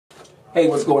Hey,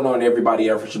 what's going on, everybody?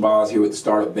 Alfred Shabazz here with the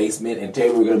Startup Basement, and today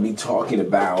we're going to be talking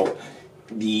about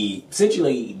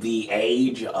essentially the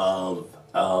age of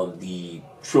the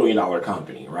trillion-dollar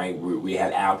company, right? We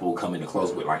had Apple coming to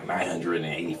close with like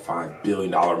 $985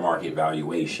 billion market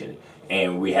valuation,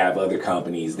 and we have other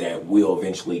companies that will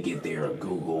eventually get there: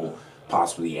 Google,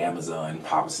 possibly Amazon,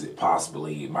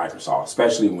 possibly Microsoft,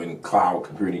 especially when cloud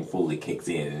computing fully kicks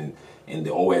in and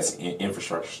the OS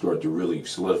infrastructure start to really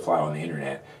solidify on the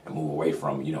internet and move away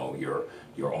from your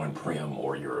on-prem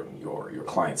or your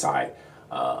client side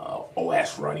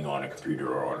OS running on a computer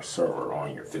or on a server or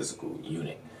on your physical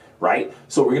unit, right?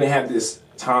 So we're going to have this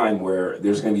time where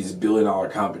there's going to be these billion-dollar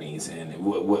companies, and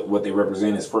what they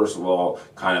represent is, first of all,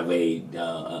 kind of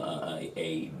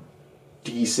a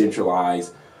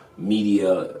decentralized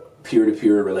media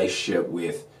peer-to-peer relationship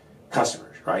with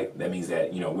customers, right? That means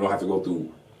that we don't have to go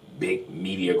through big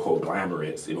media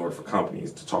conglomerates in order for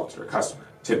companies to talk to their customer.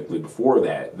 Typically, before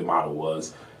that, the model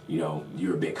was,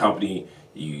 you're a big company,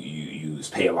 you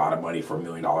pay a lot of money for $1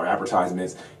 million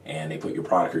advertisements, and they put your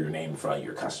product or your name in front of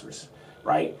your customers,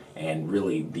 right? And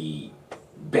really, the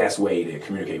best way to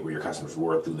communicate with your customers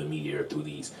were through the media or through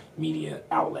these media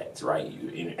outlets, right?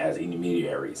 As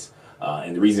intermediaries.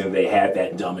 And the reason they had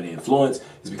that dominant influence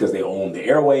is because they owned the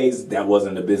airways. That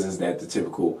wasn't the business that the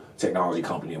typical technology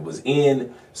company was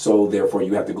in. So therefore,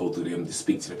 you have to go through them to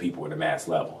speak to the people at a mass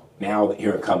level. Now,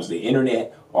 here comes the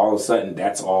internet. All of a sudden,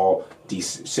 that's all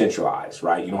decentralized,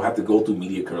 right? You don't have to go through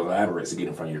media conglomerates to get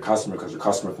in front of your customer, because your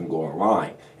customer can go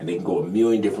online and they can go a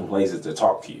million different places to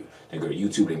talk to you. They can go to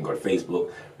YouTube, they can go to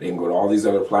Facebook, they can go to all these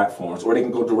other platforms, or they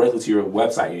can go directly to your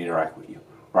website and interact with you.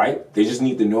 Right? They just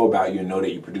need to know about you and know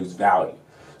that you produce value.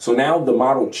 So now the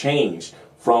model changed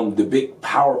from the big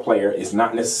power player is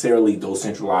not necessarily those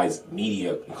centralized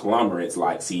media conglomerates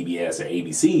like CBS or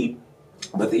ABC,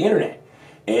 but the internet.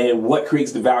 And what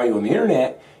creates the value on the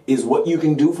internet is what you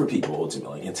can do for people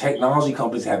ultimately. And technology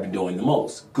companies have been doing the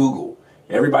most. Google.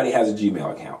 Everybody has a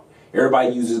Gmail account.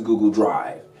 Everybody uses Google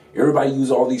Drive. Everybody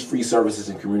uses all these free services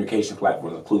and communication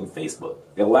platforms, including Facebook.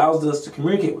 It allows us to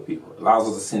communicate with people. It allows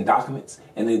us to send documents.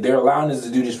 And they're allowing us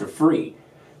to do this for free.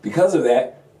 Because of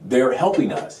that, they're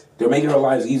helping us. They're making our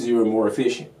lives easier and more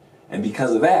efficient. And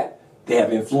because of that, they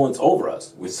have influence over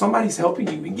us. When somebody's helping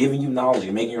you and giving you knowledge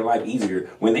and making your life easier,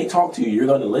 when they talk to you, you're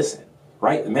going to listen.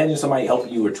 Right? Imagine somebody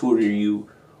helping you or tutoring you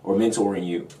or mentoring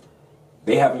you.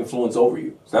 They have influence over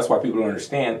you. So that's why people don't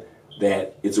understand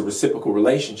that it's a reciprocal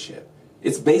relationship.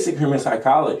 It's basic human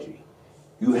psychology.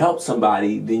 You help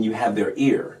somebody, then you have their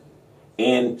ear.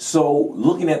 And so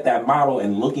looking at that model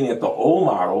and looking at the old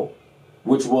model,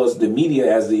 which was the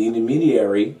media as the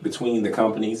intermediary between the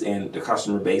companies and the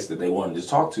customer base that they wanted to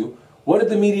talk to, what did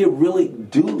the media really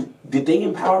do? Did they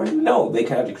empower you? No, they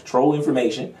kind of control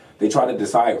information. They try to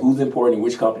decide who's important and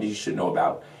which companies you should know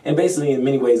about. And basically, in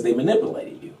many ways, they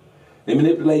manipulated you. They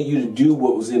manipulated you to do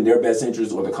what was in their best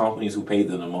interest, or the companies who paid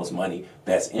them the most money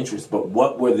best interest. But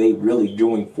what were they really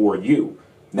doing for you?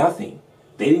 Nothing.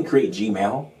 They didn't create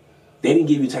Gmail. They didn't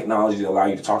give you technology to allow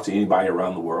you to talk to anybody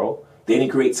around the world. They didn't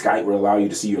create Skype where allow you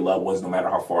to see your loved ones no matter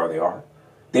how far they are.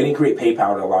 They didn't create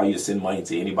PayPal to allow you to send money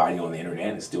to anybody on the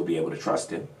internet and still be able to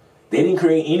trust them. They didn't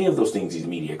create any of those things, these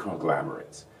media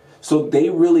conglomerates. So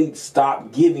they really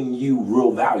stopped giving you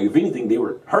real value. If anything, they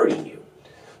were hurting you.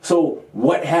 So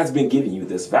what has been giving you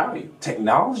this value?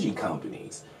 Technology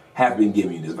companies have been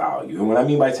giving you this value. And what I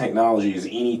mean by technology is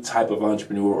any type of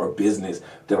entrepreneur or business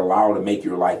that allow to make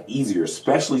your life easier,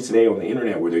 especially today on the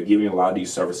internet where they're giving a lot of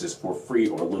these services for free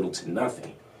or little to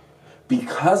nothing.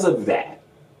 Because of that,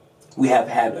 we have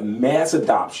had a mass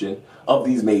adoption of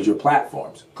these major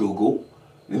platforms. Google,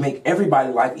 they make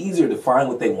everybody's life easier to find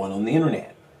what they want on the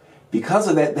internet. Because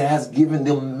of that, that has given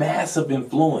them massive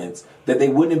influence that they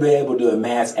wouldn't have been able to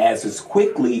amass as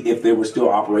quickly if they were still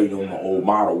operating on the old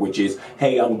model, which is,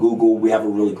 hey, I'm Google, we have a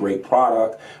really great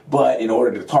product, but in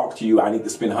order to talk to you, I need to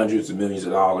spend hundreds of millions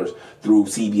of dollars through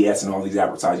CBS and all these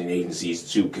advertising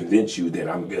agencies to convince you that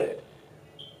I'm good.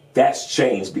 That's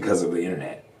changed because of the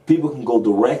internet. People can go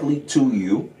directly to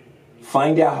you,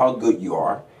 find out how good you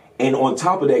are, and on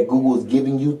top of that, Google is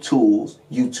giving you tools.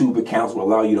 YouTube accounts will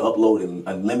allow you to upload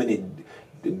unlimited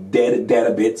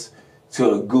data bits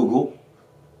to Google,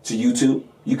 to YouTube.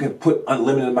 You can put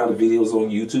unlimited amount of videos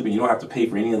on YouTube and you don't have to pay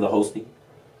for any of the hosting.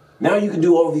 Now you can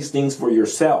do all of these things for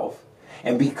yourself.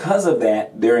 And because of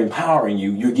that, they're empowering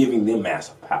you. You're giving them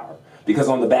massive power. Because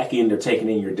on the back end, they're taking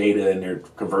in your data and they're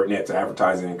converting that to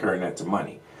advertising and converting that to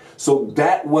money. So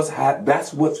that's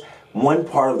what's one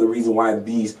part of the reason why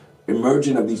these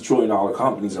emerging of these trillion-dollar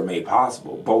companies are made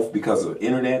possible, both because of the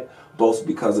internet, both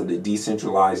because of the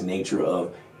decentralized nature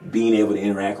of being able to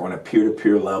interact on a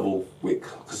peer-to-peer level with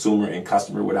consumer and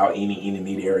customer without any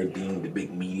intermediary being the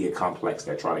big media complex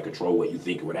that try to control what you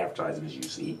think and what advertisements you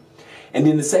see. And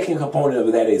then the second component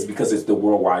of that is because it's the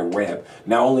World Wide Web,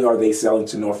 not only are they selling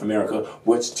to North America,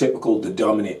 which typical the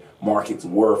dominant markets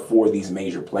were for these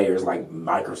major players like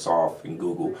Microsoft and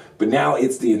Google, but now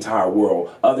it's the entire world.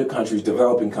 Other countries,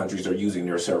 developing countries, are using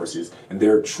their services, and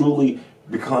they're truly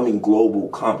becoming global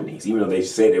companies. Even though they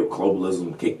say that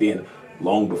globalism kicked in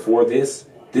long before this,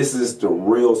 this is the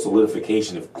real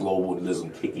solidification of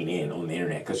globalism kicking in on the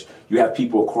internet, because you have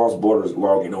people across borders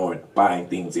logging on, buying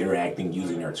things, interacting,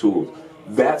 using their tools.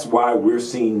 That's why we're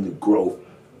seeing the growth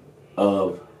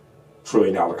of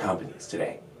trillion-dollar companies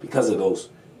today, because of those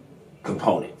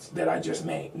components that I just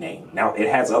named. Now, it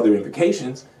has other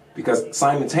implications, because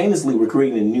simultaneously we're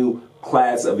creating a new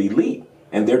class of elite,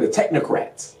 and they're the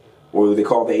technocrats, or they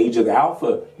call the age of the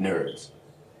alpha nerds.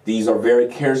 These are very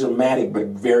charismatic but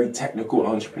very technical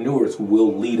entrepreneurs who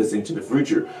will lead us into the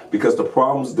future, because the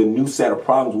problems, the new set of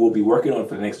problems we'll be working on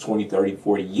for the next 20, 30,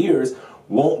 40 years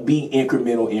won't be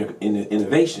incremental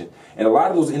innovation. And a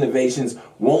lot of those innovations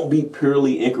won't be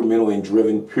purely incremental and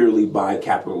driven purely by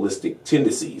capitalistic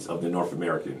tendencies of the North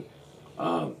American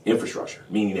infrastructure,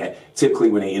 meaning that typically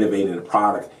when they innovate in a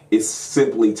product, it's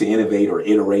simply to innovate or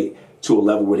iterate to a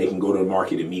level where they can go to the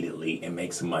market immediately and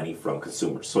make some money from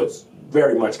consumers. So it's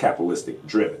very much capitalistic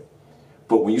driven.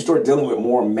 But when you start dealing with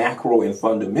more macro and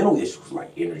fundamental issues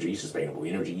like energy, sustainable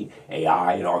energy,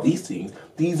 AI, and all these things,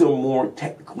 these are more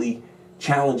technically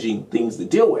challenging things to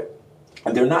deal with.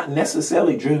 And they're not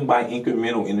necessarily driven by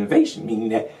incremental innovation, meaning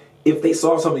that if they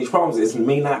solve some of these problems, it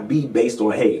may not be based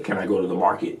on, hey, can I go to the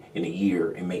market in a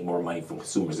year and make more money from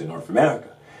consumers in North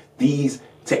America? These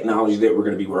technologies that we're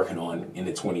going to be working on in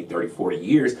the 20, 30, 40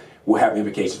 years will have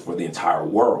implications for the entire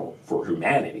world, for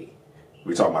humanity.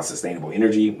 We're talking about sustainable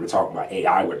energy. We're talking about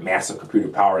AI with massive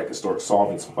computing power that can start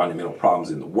solving some fundamental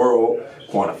problems in the world,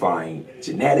 quantifying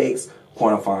genetics,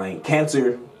 quantifying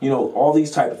cancer, all these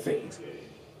type of things.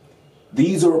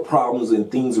 These are problems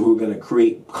and things that are going to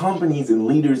create companies and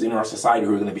leaders in our society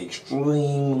who are going to be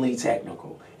extremely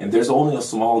technical. And there's only a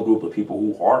small group of people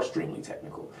who are extremely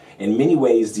technical. In many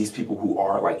ways, these people who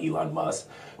are like Elon Musk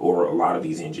or a lot of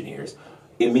these engineers,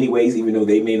 in many ways, even though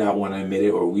they may not want to admit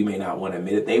it or we may not want to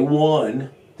admit it, they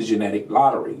won the genetic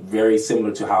lottery. Very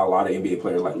similar to how a lot of NBA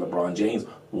players like LeBron James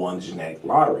won the genetic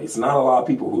lottery. It's not a lot of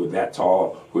people who are that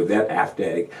tall, who are that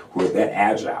athletic, who are that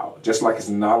agile. Just like it's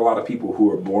not a lot of people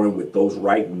who are born with those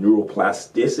right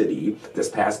neuroplasticity that's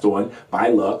passed on by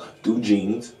luck through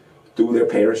genes, through their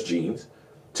parents' genes,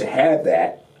 to have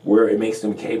that where it makes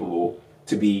them capable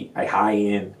to be a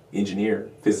high-end engineer,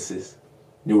 physicist,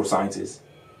 neuroscientist,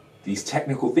 these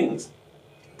technical things.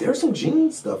 There's some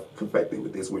gene stuff confected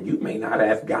with this where you may not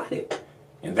have got it.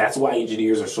 And that's why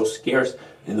engineers are so scarce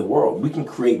in the world. We can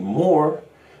create more,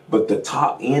 but the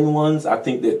top end ones, I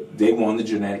think that they won the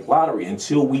genetic lottery.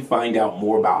 Until we find out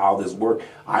more about how this works,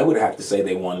 I would have to say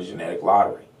they won the genetic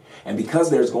lottery. And because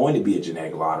there's going to be a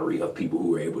genetic lottery of people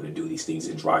who are able to do these things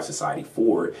and drive society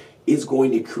forward, it's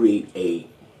going to create a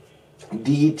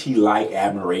deity-like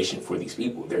admiration for these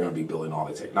people. They're going to be building all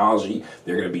the technology.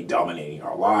 They're going to be dominating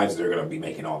our lives. They're going to be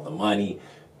making all the money.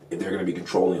 They're going to be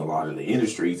controlling a lot of the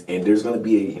industries. And there's going to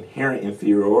be an inherent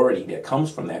inferiority that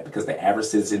comes from that because the average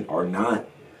citizen are not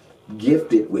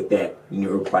gifted with that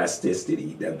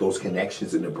neuroplasticity, that those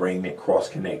connections in the brain that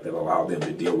cross-connect that allow them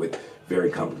to deal with very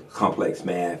complex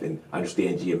math and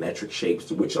understand geometric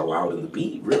shapes, which allow them to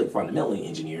be really fundamentally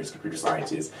engineers, computer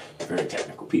scientists, very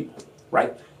technical people,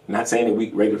 right? Not saying that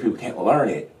we regular people can't learn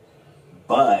it,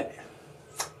 but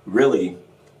really,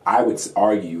 I would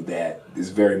argue that it's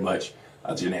very much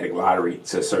a genetic lottery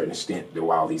to a certain extent that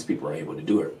while these people are able to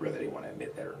do it, whether they want to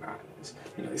admit that or not.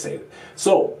 They say that.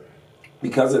 So,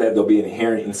 because of that, there'll be an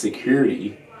inherent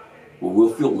insecurity where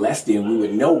we'll feel less than. We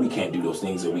would know we can't do those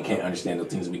things, or we can't understand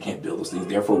those things, we can't build those things.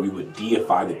 Therefore, we would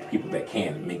deify the people that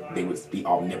can. They would be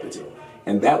omnipotent.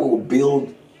 And that will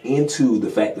build into the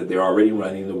fact that they're already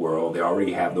running the world, they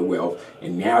already have the wealth,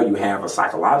 and now you have a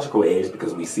psychological edge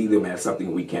because we see them as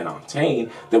something we can't obtain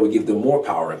that would give them more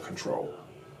power and control.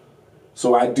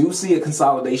 So I do see a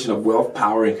consolidation of wealth,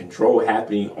 power, and control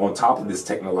happening on top of this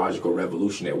technological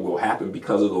revolution that will happen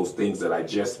because of those things that I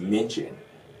just mentioned.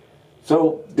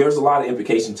 So there's a lot of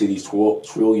implication to these $12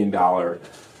 trillion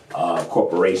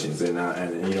corporations, and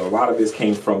a lot of this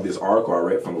came from this article I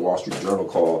read from the Wall Street Journal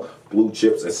called "Blue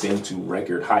Chips Ascend to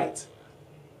Record Heights."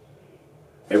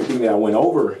 Everything that I went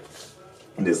over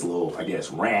in this little,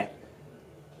 rant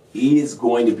is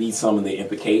going to be some of the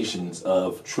implications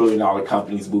of trillion-dollar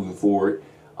companies moving forward,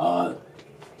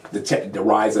 the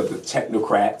rise of the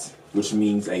technocrats, which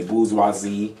means a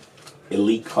bourgeoisie,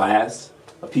 elite class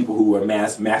of people who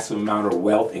amass massive amount of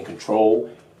wealth and control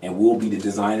and will be the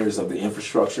designers of the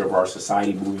infrastructure of our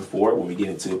society moving forward when we get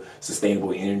into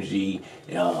sustainable energy,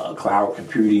 cloud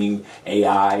computing,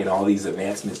 AI, and all these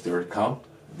advancements that are to come.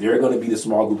 They're going to be the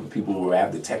small group of people who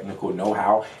have the technical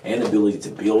know-how and ability to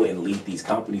build and lead these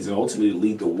companies and ultimately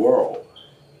lead the world.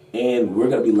 And we're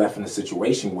going to be left in a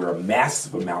situation where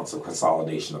massive amounts of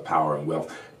consolidation of power and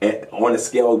wealth on a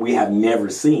scale we have never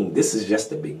seen. This is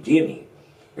just the beginning.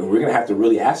 And we're going to have to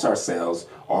really ask ourselves,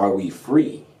 are we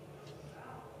free?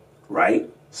 Right?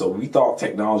 So we thought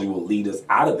technology would lead us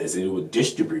out of this and it would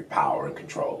distribute power and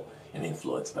control and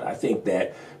influence. But I think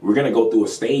that we're going to go through a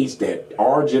stage that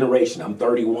our generation, I'm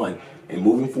 31, and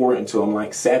moving forward until I'm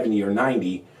like 70 or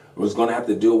 90, was going to have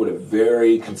to deal with a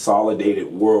very consolidated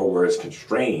world where it's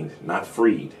constrained, not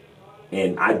freed.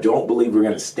 And I don't believe we're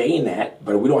going to stay in that,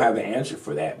 but we don't have the answer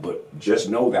for that. But just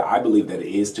know that I believe that it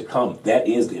is to come. That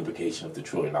is the implication of the $1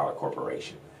 trillion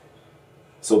corporation.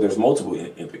 So there's multiple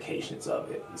implications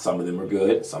of it. Some of them are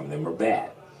good, some of them are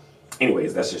bad.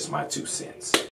 Anyways, that's just my 2 cents.